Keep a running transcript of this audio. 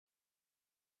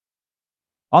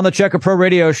On the Checker Pro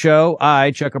Radio Show,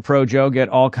 I, Checker Pro Joe, get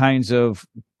all kinds of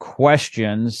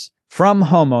questions from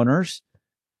homeowners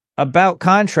about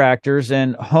contractors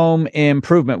and home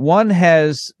improvement. One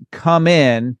has come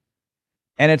in,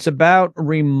 and it's about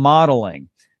remodeling.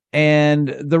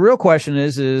 And the real question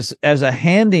is as a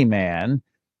handyman,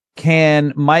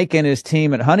 can Mike and his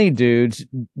team at Honey Dudes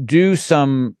do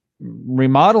some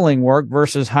remodeling work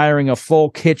versus hiring a full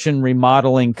kitchen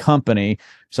remodeling company?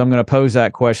 So I'm going to pose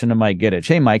that question to Mike Gittich.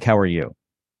 Hey, Mike, how are you?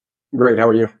 Great. How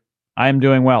are you? I'm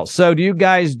doing well. So do you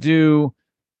guys do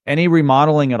any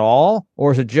remodeling at all,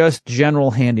 or is it just general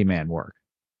handyman work?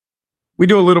 We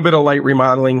do a little bit of light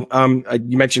remodeling.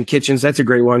 You mentioned kitchens. That's a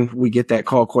great one. We get that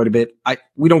call quite a bit.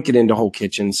 We don't get into whole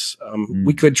kitchens.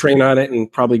 We could train on it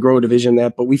and probably grow a division in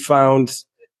that, but we found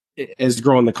as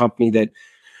growing the company that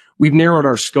we've narrowed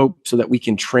our scope so that we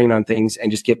can train on things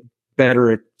and just get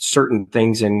better at certain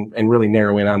things and really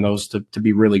narrow in on those to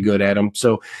be really good at them.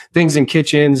 So things in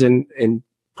kitchens and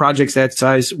projects that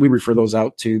size, we refer those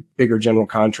out to bigger general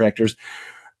contractors.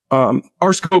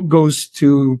 Our scope goes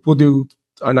to, we'll do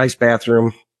a nice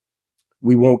bathroom.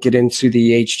 We won't get into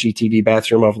the HGTV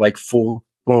bathroom of like full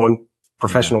blown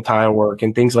professional tile work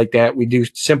and things like that. We do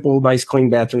simple, nice, clean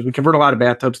bathrooms. We convert a lot of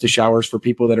bathtubs to showers for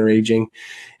people that are aging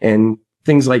and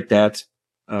things like that.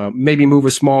 Maybe move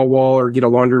a small wall or get a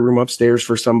laundry room upstairs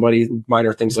for somebody,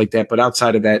 minor things like that. But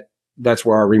outside of that, that's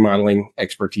where our remodeling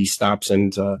expertise stops,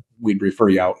 and we'd refer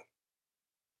you out.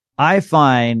 I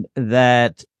find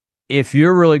that if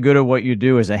you're really good at what you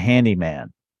do as a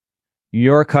handyman,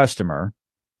 your customer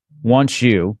wants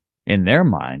you, in their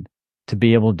mind, to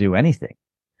be able to do anything.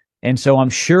 And so I'm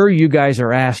sure you guys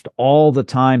are asked all the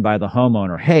time by the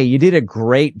homeowner, hey, you did a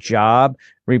great job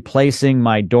replacing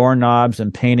my doorknobs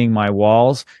and painting my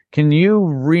walls. Can you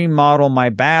remodel my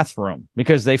bathroom?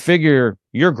 Because they figure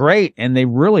you're great and they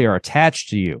really are attached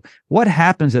to you. What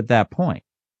happens at that point?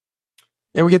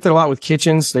 Yeah, we get that a lot with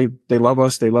kitchens. They love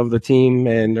us. They love the team.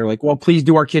 And they're like, well, please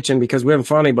do our kitchen because we haven't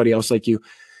found anybody else like you.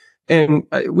 And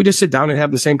we just sit down and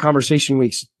have the same conversation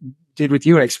we did with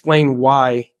you and explain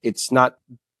why it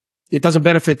doesn't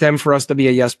benefit them for us to be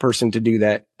a yes person to do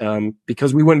that,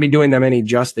 because we wouldn't be doing them any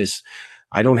justice.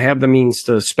 I don't have the means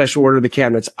to special order the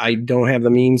cabinets. I don't have the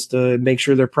means to make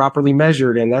sure they're properly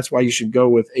measured. And that's why you should go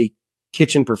with a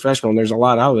kitchen professional. And there's a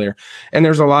lot out there. And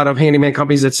there's a lot of handyman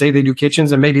companies that say they do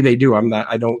kitchens, and maybe they do.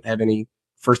 I don't have any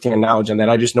firsthand knowledge on that.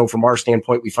 I just know from our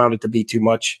standpoint, we found it to be too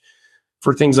much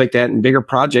for things like that and bigger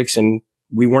projects. And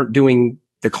we weren't doing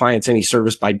the clients any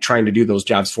service by trying to do those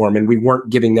jobs for them. And we weren't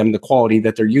giving them the quality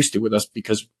that they're used to with us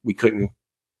because we couldn't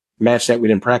match that. We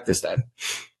didn't practice that.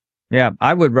 Yeah,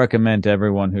 I would recommend to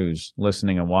everyone who's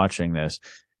listening and watching this,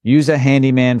 use a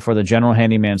handyman for the general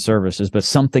handyman services, but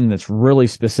something that's really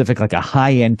specific, like a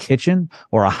high-end kitchen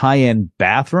or a high-end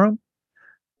bathroom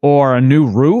or a new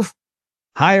roof.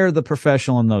 Hire the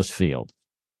professional in those fields.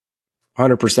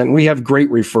 100%. We have great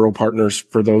referral partners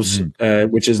for those,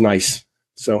 which is nice.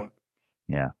 So,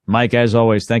 yeah. Mike, as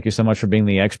always, thank you so much for being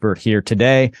the expert here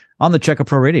today on the Checker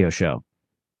Pro Radio Show.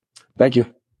 Thank you.